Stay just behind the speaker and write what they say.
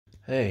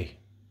Hey,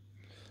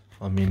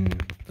 I'm in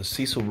the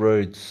Cecil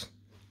Rhodes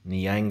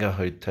Nyanga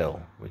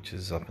Hotel, which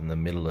is up in the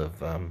middle of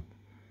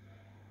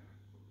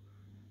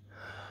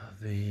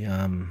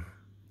the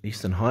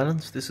Eastern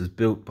Highlands. This is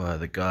built by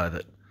the guy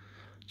that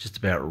just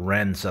about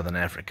ran Southern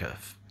Africa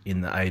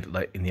in the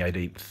late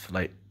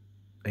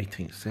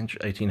 18th century,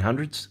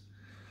 1800s.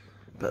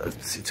 But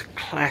it's a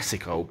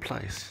classic old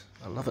place.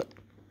 I love it.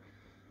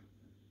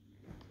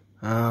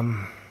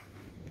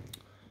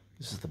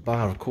 This is the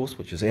bar, of course,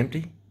 which is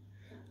empty,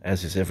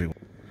 as is everyone.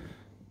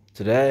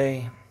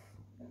 Today,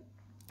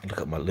 look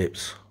at my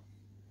lips.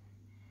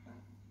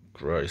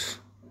 Gross.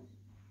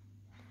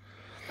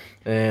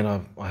 And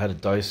I had a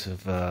dose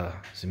of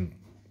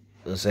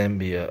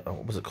Zambia,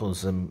 what was it called?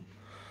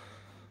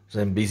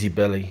 Zambezi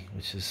belly,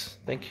 which is,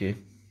 thank you,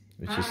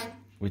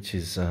 which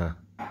is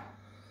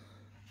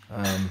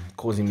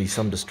causing me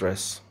some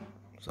distress.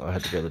 So I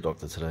had to go to the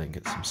doctor today and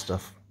get some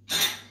stuff.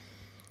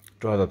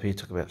 Drive up here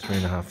took about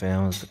 3.5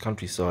 hours. The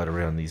countryside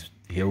around these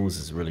hills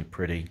is really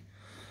pretty.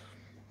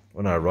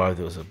 When I arrived,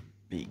 there was a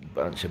big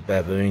bunch of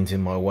baboons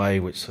in my way,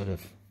 which sort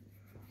of,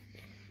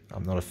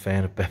 I'm not a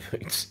fan of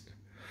baboons.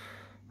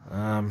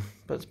 But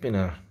it's been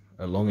a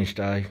longish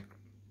day.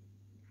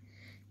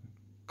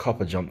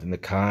 Copper jumped in the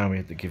car and we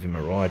had to give him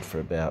a ride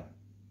for about,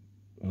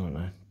 I don't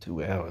know,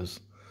 2 hours.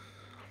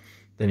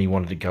 Then he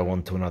wanted to go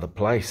on to another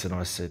place and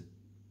I said,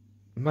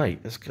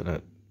 mate, that's going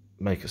to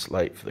make us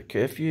late for the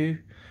curfew.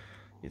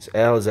 It's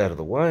hours out of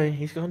the way.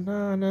 He's gone,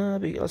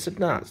 no. I said,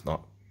 no, it's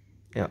not.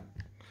 Yeah.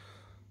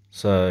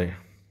 So,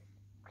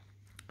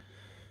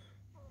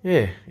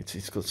 yeah,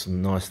 it's got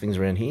some nice things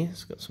around here.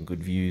 It's got some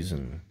good views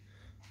and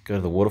go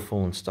to the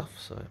waterfall and stuff.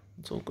 So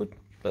it's all good.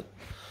 But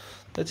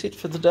that's it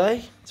for the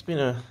day. It's been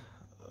a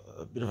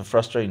bit of a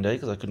frustrating day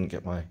because I couldn't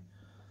get my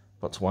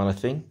Botswana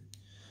thing.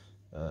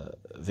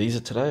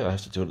 Visa today. I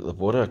have to do it at the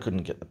border.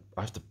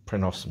 I have to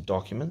print off some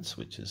documents,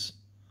 which is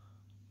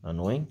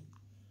annoying.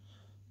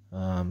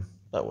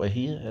 But we're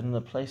here and the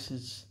place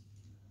is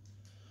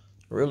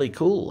really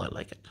cool. I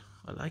like it.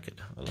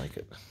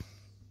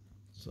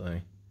 So,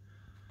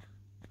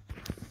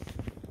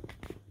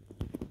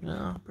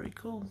 yeah, pretty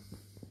cool.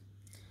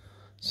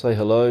 Say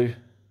hello.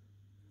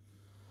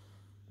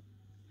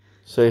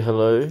 Say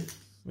hello,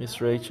 Miss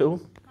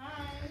Rachel.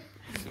 Hi.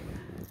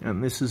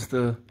 And this is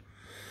the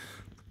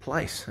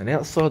place. And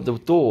outside the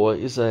door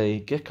is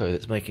a gecko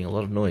that's making a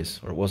lot of noise.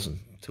 Or it wasn't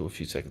until a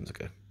few seconds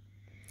ago.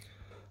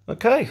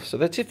 Okay, so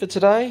that's it for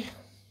today.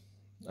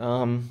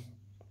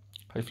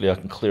 Hopefully I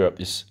can clear up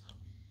this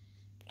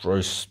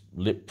gross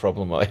lip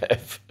problem I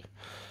have.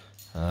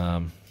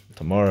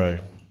 Tomorrow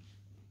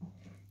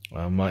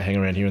I might hang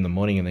around here in the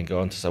morning and then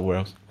go on to somewhere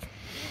else.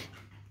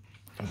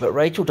 But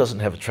Rachel doesn't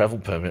have a travel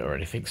permit or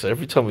anything, so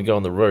every time we go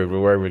on the road we're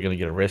worried we're going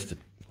to get arrested.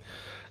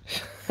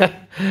 I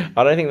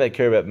don't think they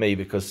care about me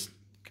because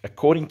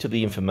according to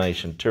the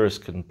information,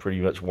 tourists can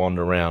pretty much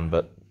wander around,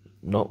 but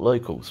not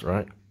locals,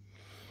 right?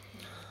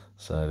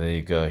 So there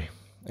you go.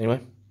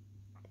 Anyway,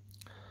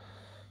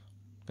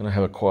 gonna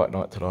have a quiet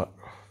night tonight.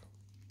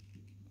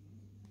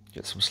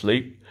 Get some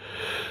sleep.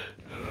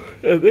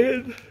 And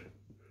then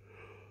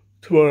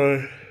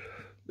tomorrow,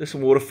 there's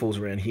some waterfalls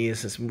around here.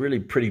 So some really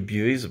pretty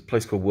views. A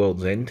place called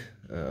World's End.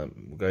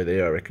 We'll go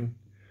there, I reckon.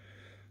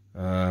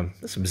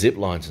 There's some zip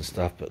lines and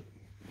stuff, but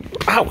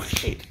oh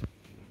shit!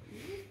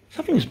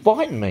 Something's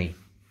biting me.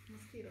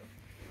 Mosquito.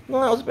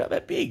 No, it was about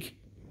that big.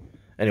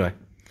 Anyway,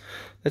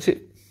 that's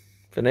it.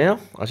 For now,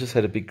 I just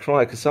had a big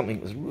cry because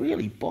something was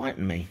really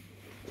biting me.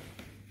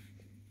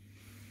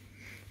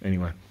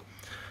 Anyway,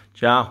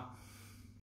 ciao.